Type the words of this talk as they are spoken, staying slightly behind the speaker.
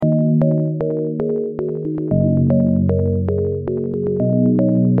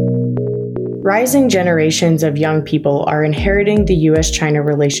Rising generations of young people are inheriting the U.S. China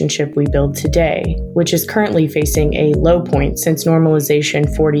relationship we build today, which is currently facing a low point since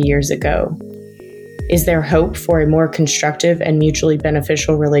normalization 40 years ago. Is there hope for a more constructive and mutually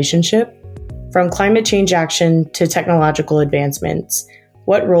beneficial relationship? From climate change action to technological advancements,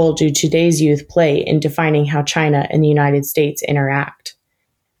 what role do today's youth play in defining how China and the United States interact?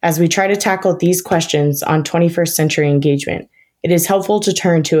 As we try to tackle these questions on 21st century engagement, it is helpful to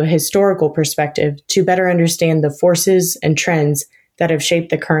turn to a historical perspective to better understand the forces and trends that have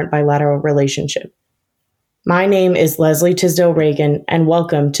shaped the current bilateral relationship. My name is Leslie Tisdale Reagan, and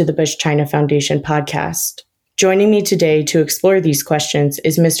welcome to the U.S.-China Foundation podcast. Joining me today to explore these questions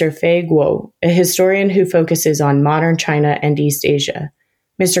is Mr. Fei Guo, a historian who focuses on modern China and East Asia.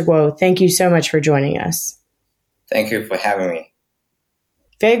 Mr. Guo, thank you so much for joining us. Thank you for having me.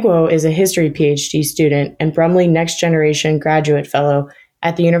 Fei Guo is a history Ph.D. student and Brumley Next Generation Graduate Fellow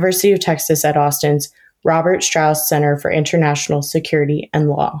at the University of Texas at Austin's Robert Strauss Center for International Security and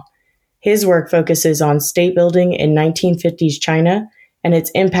Law. His work focuses on state building in 1950s China and its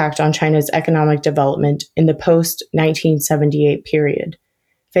impact on China's economic development in the post-1978 period.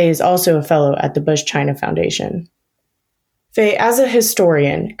 Fei is also a fellow at the U.S.-China Foundation. Fei, as a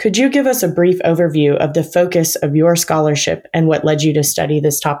historian, could you give us a brief overview of the focus of your scholarship and what led you to study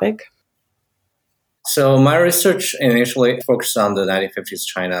this topic? So my research initially focused on the 1950s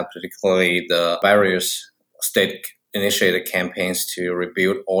China, particularly the various state-initiated campaigns to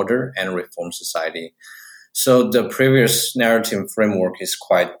rebuild order and reform society. So the previous narrative framework is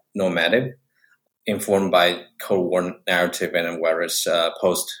quite normative, informed by Cold War narrative and various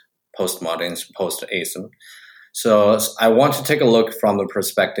postmodernism, post-ism. So I want to take a look from the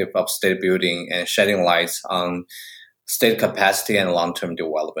perspective of state building and shedding light on state capacity and long-term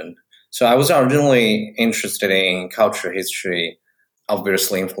development. So I was originally interested in culture history,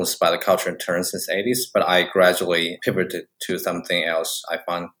 obviously influenced by the cultural turns since the 80s, but I gradually pivoted to something else I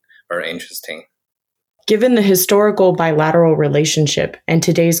found very interesting. Given the historical bilateral relationship and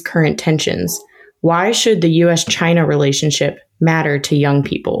today's current tensions, why should the U.S.-China relationship matter to young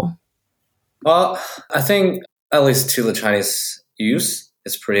people? Well, I think at least to the Chinese youth,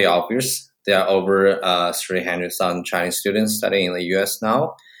 it's pretty obvious. There are over 300,000 Chinese students studying in the U.S.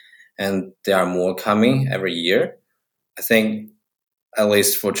 now, and there are more coming every year. I think, at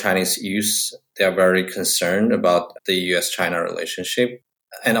least for Chinese youth, they are very concerned about the U.S.-China relationship.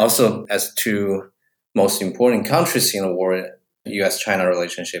 And also, as two most important countries in the world, U.S.-China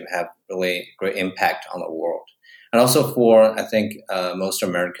relationship have really great impact on the world. And also for, I think, most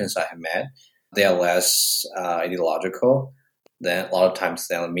Americans I have met, they are less ideological than a lot of times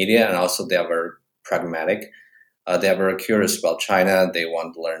than the media, and also they are very pragmatic. They are very curious about China. They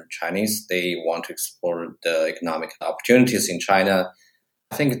want to learn Chinese. They want to explore the economic opportunities in China.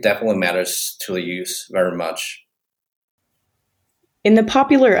 I think it definitely matters to the youth very much. In the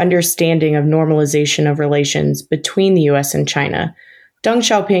popular understanding of normalization of relations between the U.S. and China, Deng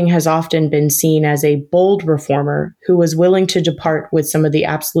Xiaoping has often been seen as a bold reformer who was willing to depart with some of the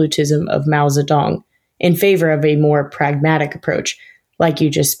absolutism of Mao Zedong in favor of a more pragmatic approach, like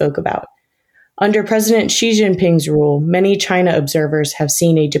you just spoke about. Under President Xi Jinping's rule, many China observers have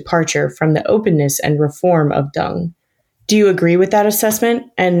seen a departure from the openness and reform of Deng. Do you agree with that assessment?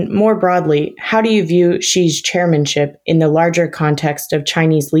 And more broadly, how do you view Xi's chairmanship in the larger context of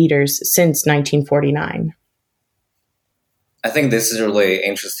Chinese leaders since 1949? I think this is a really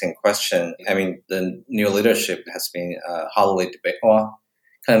interesting question. I mean, the new leadership has been hotly debated.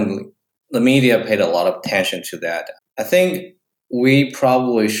 The media paid a lot of attention to that. I think we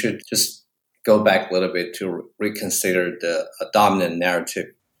probably should just go back a little bit to reconsider the dominant narrative.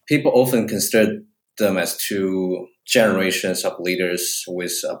 People often consider them as two generations of leaders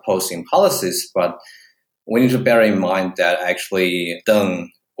with opposing policies, but we need to bear in mind that actually Deng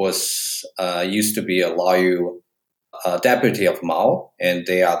was used to be a loyal deputy of Mao, and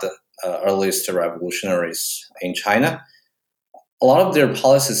they are the earliest revolutionaries in China. A lot of their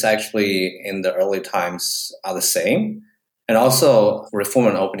policies actually in the early times are the same, and also reform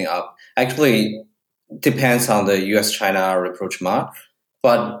and opening up actually depends on the U.S.-China rapprochement,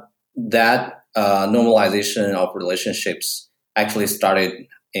 but that normalization of relationships actually started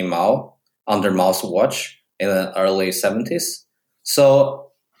in Mao, under Mao's watch in the early 70s.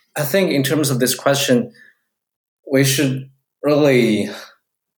 So I think in terms of this question, we should really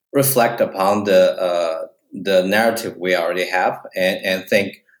reflect upon the narrative we already have and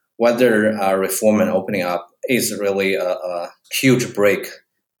think whether reform and opening up is really a huge break,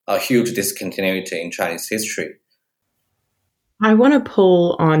 a huge discontinuity in Chinese history. I want to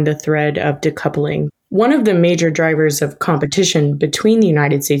pull on the thread of decoupling. One of the major drivers of competition between the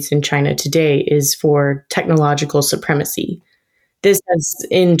United States and China today is for technological supremacy. This has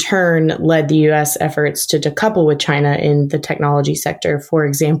in turn led the US efforts to decouple with China in the technology sector, for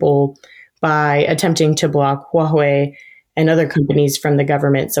example, by attempting to block Huawei and other companies from the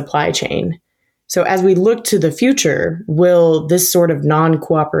government supply chain. So, as we look to the future, will this sort of non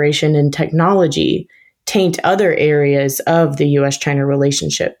cooperation in technology taint other areas of the US China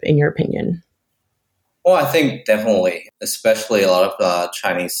relationship, in your opinion? Well, I think definitely, especially a lot of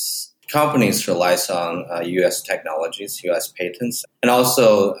Chinese companies relies on U.S. technologies, U.S. patents. And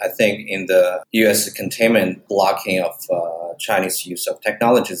also, I think in the U.S. containment blocking of Chinese use of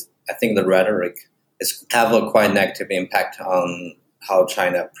technologies, I think the rhetoric is have a quite negative impact on how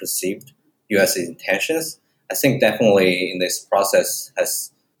China perceived U.S. intentions. I think definitely in this process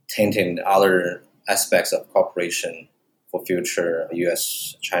has tainted other aspects of cooperation for future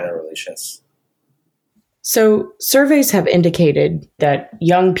U.S.-China relations. So, surveys have indicated that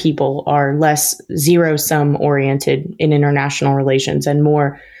young people are less zero sum oriented in international relations and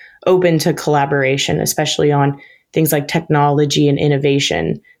more open to collaboration, especially on things like technology and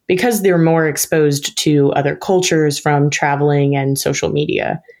innovation, because they're more exposed to other cultures from traveling and social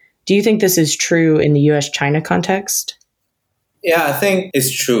media. Do you think this is true in the US China context? Yeah, I think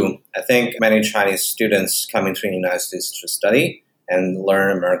it's true. I think many Chinese students come into the United States to study and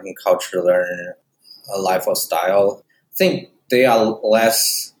learn American culture, learn a lifestyle. I think they are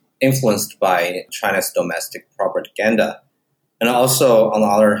less influenced by China's domestic propaganda. And also, on the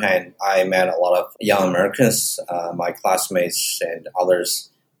other hand, I met a lot of young Americans, my classmates and others,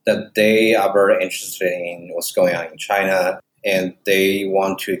 that they are very interested in what's going on in China, and they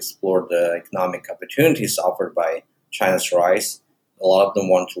want to explore the economic opportunities offered by China's rise. A lot of them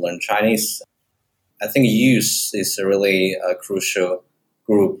want to learn Chinese. I think youth is really a crucial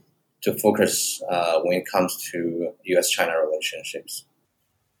group to focus when it comes to U.S.-China relationships.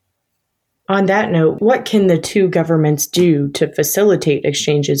 On that note, what can the two governments do to facilitate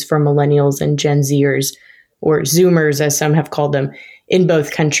exchanges for millennials and Gen Zers, or Zoomers as some have called them, in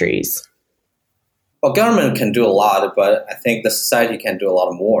both countries? Well, government can do a lot, but I think the society can do a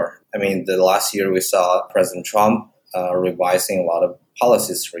lot more. I mean, the last year we saw President Trump revising a lot of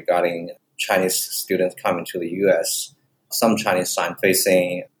policies regarding Chinese students coming to the U.S. Some Chinese are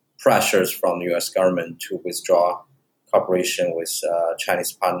facing pressures from the U.S. government to withdraw cooperation with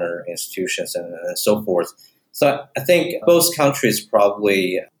Chinese partner institutions and so forth. So I think both countries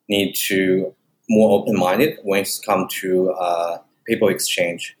probably need to more open-minded when it comes to people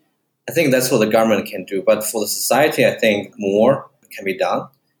exchange. I think that's what the government can do. But for the society, I think more can be done.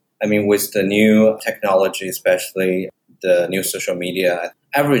 I mean, with the new technology, especially the new social media,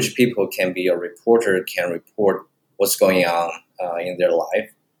 average people can be a reporter, can report what's going on in their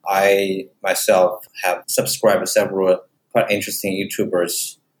life. I myself have subscribed to several quite interesting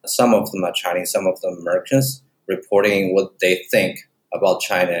YouTubers. Some of them are Chinese, some of them Americans, reporting what they think about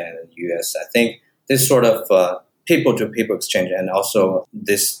China and the U.S. I think this sort of people-to-people exchange and also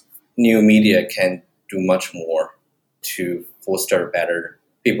this new media can do much more to foster a better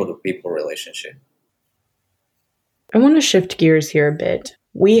people-to-people relationship. I want to shift gears here a bit.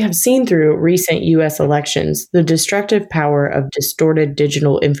 We have seen through recent US elections the destructive power of distorted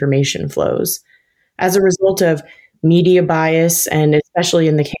digital information flows. As a result of media bias, and especially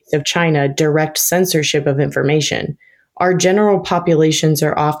in the case of China, direct censorship of information, our general populations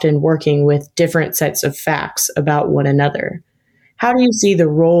are often working with different sets of facts about one another. How do you see the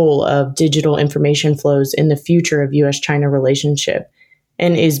role of digital information flows in the future of US China relationship?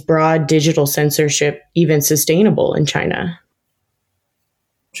 And is broad digital censorship even sustainable in China?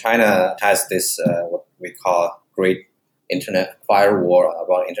 China has this, what we call great internet firewall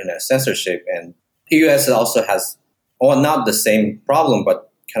about internet censorship. And the US also has, well, not the same problem, but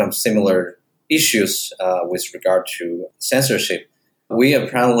kind of similar issues with regard to censorship. We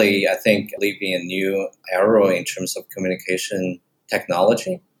apparently, I think, live in a new era in terms of communication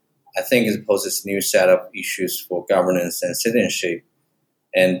technology. I think it poses new set of issues for governance and citizenship.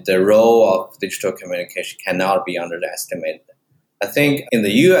 And the role of digital communication cannot be underestimated. I think in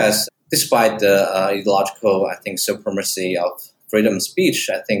the U.S., despite the ideological, I think, supremacy of freedom of speech,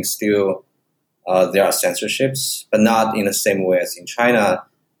 I think still there are censorships, but not in the same way as in China.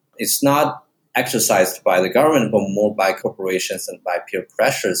 It's not exercised by the government, but more by corporations and by peer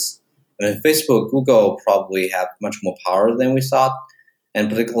pressures. I mean, Facebook, Google probably have much more power than we thought, and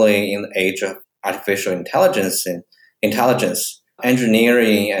particularly in the age of artificial intelligence,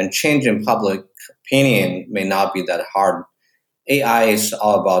 engineering and changing public opinion may not be that hard. AI is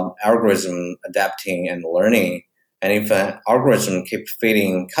all about algorithm adapting and learning. And if an algorithm keeps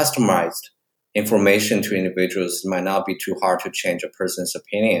feeling customized, information to individuals, it might not be too hard to change a person's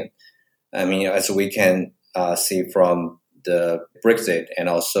opinion. I mean, as we can see from the Brexit and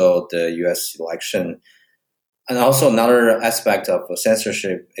also the U.S. election. And also another aspect of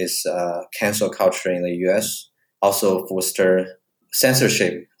censorship is cancel culture in the U.S. also foster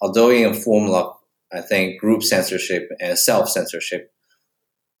censorship, although in a form of, I think, group censorship and self-censorship.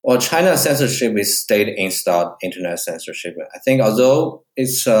 Well, China's censorship is state-installed internet censorship. I think although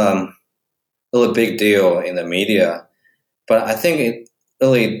it's really big deal in the media, but I think it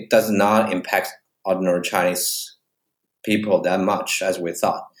really does not impact ordinary Chinese people that much as we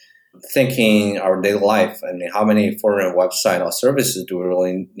thought. Thinking our daily life, I mean, how many foreign websites or services do we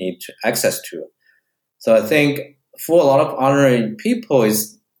really need to access to? So I think for a lot of ordinary people,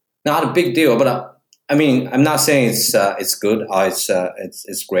 it's not a big deal. But I mean, I'm not saying it's good or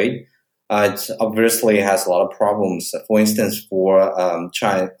it's great. It obviously has a lot of problems. For instance, for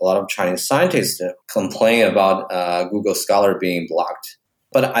China, a lot of Chinese scientists complain about Google Scholar being blocked.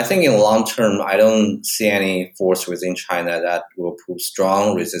 But I think in the long term, I don't see any force within China that will prove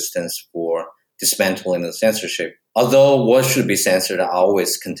strong resistance for dismantling the censorship. Although what should be censored are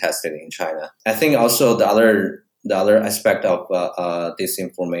always contested in China. I think also the other aspect of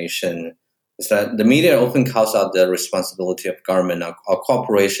disinformation is that the media often calls out the responsibility of government or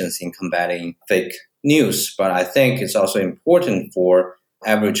corporations in combating fake news. But I think it's also important for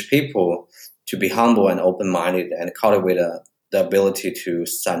average people to be humble and open-minded and cultivate the ability to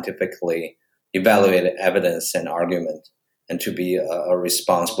scientifically evaluate evidence and argument and to be a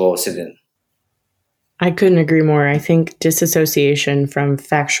responsible citizen. I couldn't agree more. I think disassociation from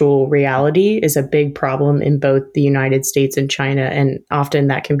factual reality is a big problem in both the United States and China, and often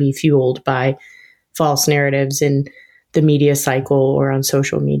that can be fueled by false narratives in the media cycle or on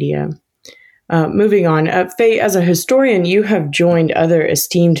social media. Moving on, Fei, as a historian, you have joined other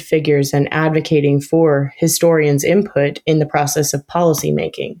esteemed figures in advocating for historians' input in the process of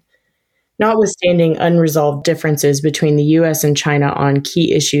policymaking. Notwithstanding unresolved differences between the U.S. and China on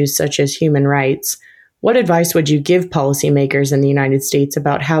key issues such as human rights, what advice would you give policymakers in the United States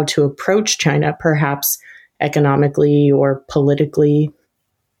about how to approach China, perhaps economically or politically?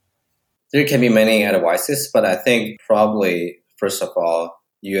 There can be many advices, but I think probably, first of all,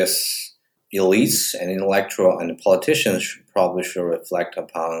 U.S. elites and intellectual and politicians should reflect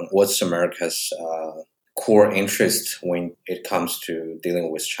upon what's America's core interest when it comes to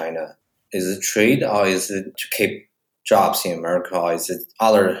dealing with China. Is it trade, or is it to keep jobs in America, or is it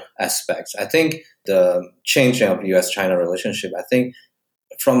other aspects? I think the changing of U.S.-China relationship, I think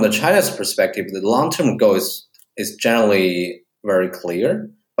from the China's perspective, the long-term goal is generally very clear,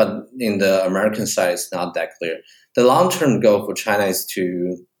 but in the American side, it's not that clear. The long-term goal for China is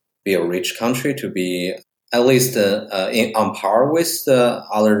to be a rich country, to be at least on par with the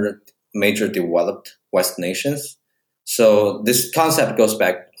other major developed West nations. So this concept goes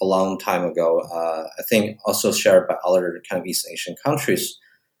back a long time ago. I think also shared by other kind of East Asian countries.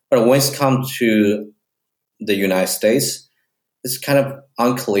 But when it comes to the United States, it's kind of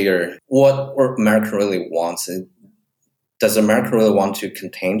unclear what America really wants. Does America really want to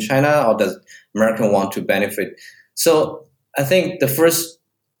contain China, or does America want to benefit? So I think the first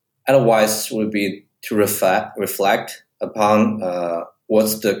advice would be to reflect upon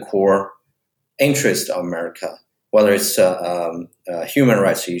what's the core interest of America, whether it's a human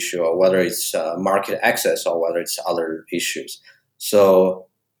rights issue, or whether it's market access, or whether it's other issues. So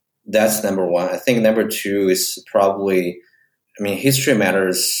that's number one. I think number two is probably, history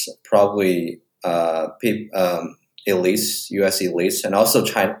matters. Probably elites, U.S. elites, and also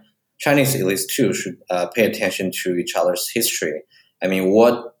Chinese elites too should pay attention to each other's history.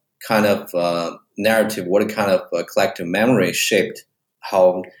 What kind of narrative, what kind of collective memory shaped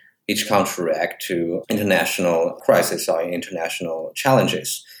how each country react to international crisis or international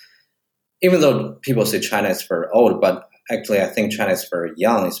challenges. Even though people say China is very old, but actually I think China is very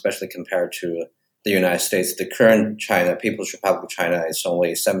young, especially compared to the United States. The current China, People's Republic of China, is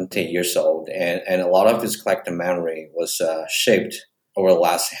only 17 years old, and a lot of its collective memory was shaped over the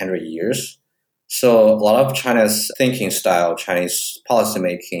last 100 years. So a lot of China's thinking style, Chinese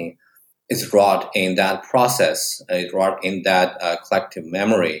policymaking, is wrought in that process, it's wrought in that collective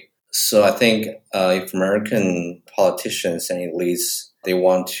memory. So I think if American politicians and elites, they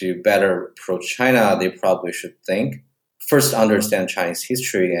want to better approach China, they probably should first understand Chinese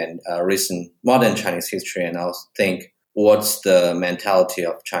history and recent modern Chinese history, and also think what's the mentality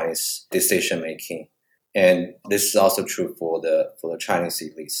of Chinese decision making. And this is also true for the Chinese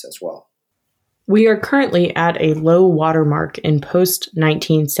elites as well. We are currently at a low watermark in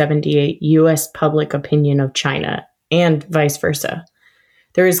post-1978 U.S. public opinion of China, and vice versa.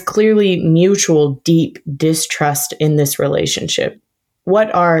 There is clearly mutual deep distrust in this relationship.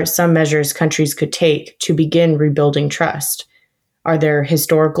 What are some measures countries could take to begin rebuilding trust? Are there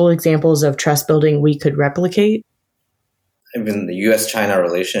historical examples of trust building we could replicate? Even the U.S. China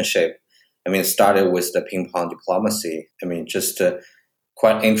relationship, started with the ping pong diplomacy. Just a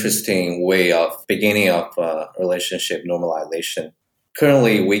quite interesting way of beginning of relationship normalization.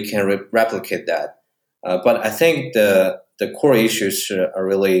 Currently, we can replicate that. But I think the core issues are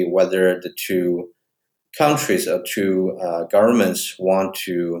really whether the two countries or two governments want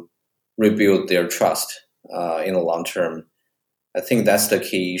to rebuild their trust in the long term. I think that's the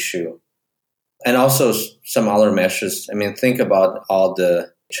key issue. And also some other measures. Think about all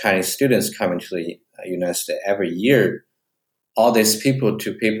the Chinese students coming to the United States every year. All this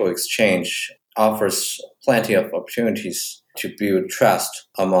people-to-people exchange offers plenty of opportunities to build trust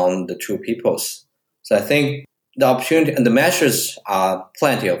among the two peoples. So I think the opportunity and the measures are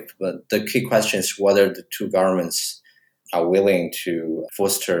plenty of, but the key question is whether the two governments are willing to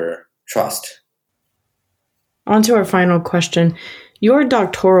foster trust. On to our final question. Your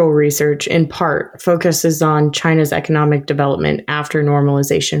doctoral research, in part, focuses on China's economic development after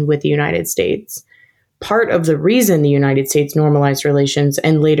normalization with the United States. Part of the reason the United States normalized relations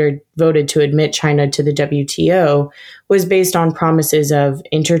and later voted to admit China to the WTO was based on promises of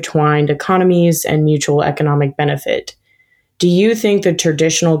intertwined economies and mutual economic benefit. Do you think the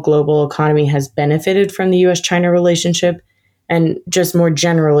traditional global economy has benefited from the U.S. China relationship? And just more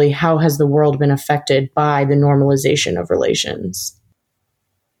generally, how has the world been affected by the normalization of relations?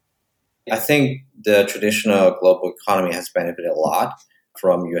 I think the traditional global economy has benefited a lot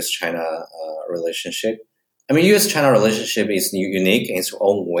from U.S.-China relationship. U.S.-China relationship is unique in its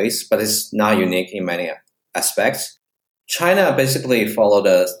own ways, but it's not unique in many aspects. China basically followed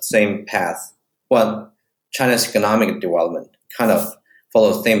the same path. Well, China's economic development kind of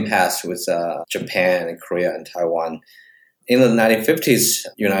followed the same path with Japan and Korea and Taiwan. In the 1950s,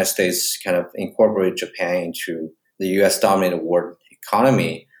 the United States kind of incorporated Japan into the U.S.-dominated world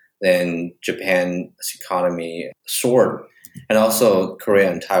economy. Then Japan's economy soared. And also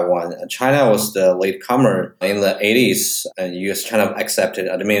Korea and Taiwan. China was the latecomer in the 80s, and U.S. kind of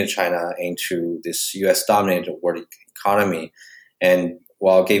admitted China into this U.S.-dominated world economy, and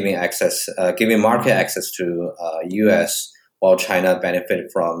while giving market access to U.S., while China benefited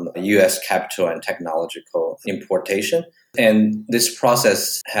from U.S. capital and technological importation. And this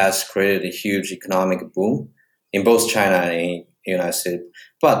process has created a huge economic boom in both China and the United States.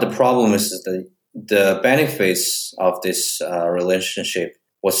 But the problem is that the benefits of this relationship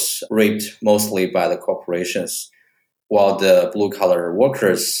was reaped mostly by the corporations, while the blue-collar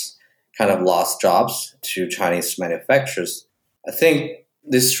workers kind of lost jobs to Chinese manufacturers. I think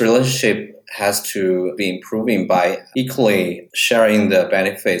this relationship has to be improving by equally sharing the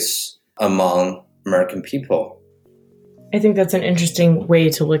benefits among American people. I think that's an interesting way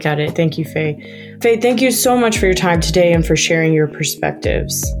to look at it. Thank you, Fei. Fei, thank you so much for your time today and for sharing your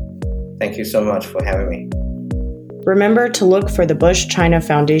perspectives. Thank you so much for having me. Remember to look for the Bush China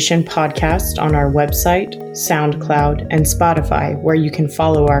Foundation podcast on our website, SoundCloud, and Spotify, where you can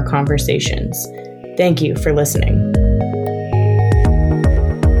follow our conversations. Thank you for listening.